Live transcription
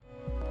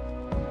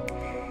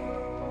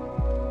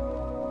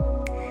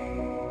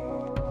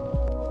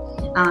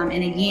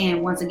And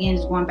again, once again,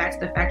 just going back to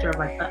the factor of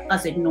like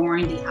us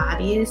ignoring the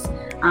obvious,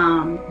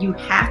 you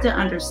have to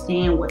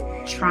understand what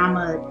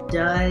trauma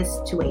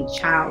does to a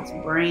child's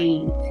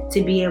brain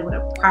to be able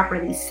to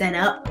properly set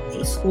up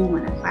a school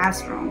and a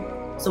classroom.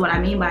 So what I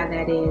mean by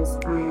that is,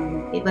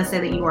 let's say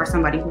that you are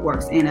somebody who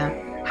works in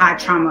a high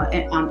trauma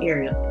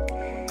area,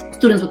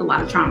 students with a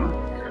lot of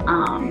trauma.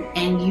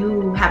 And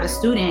you have a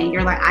student and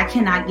you're like, I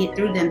cannot get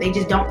through them. They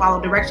just don't follow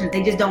directions.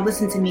 They just don't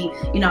listen to me.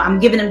 I'm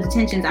giving them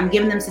detentions. I'm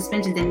giving them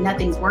suspensions and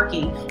nothing's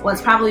working. Well,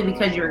 it's probably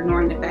because you're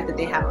ignoring the fact that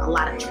they have a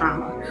lot of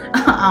trauma.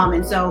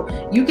 And so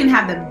you can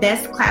have the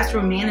best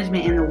classroom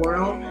management in the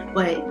world,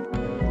 but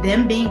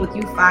them being with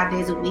you 5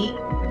 days a week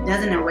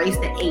doesn't erase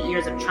the 8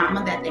 years of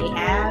trauma that they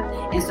have.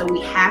 And so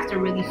we have to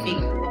really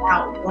figure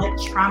out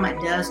what trauma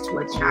does to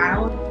a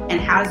child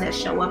and how does that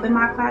show up in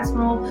my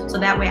classroom, so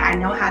that way I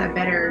know how to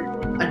better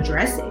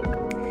address it.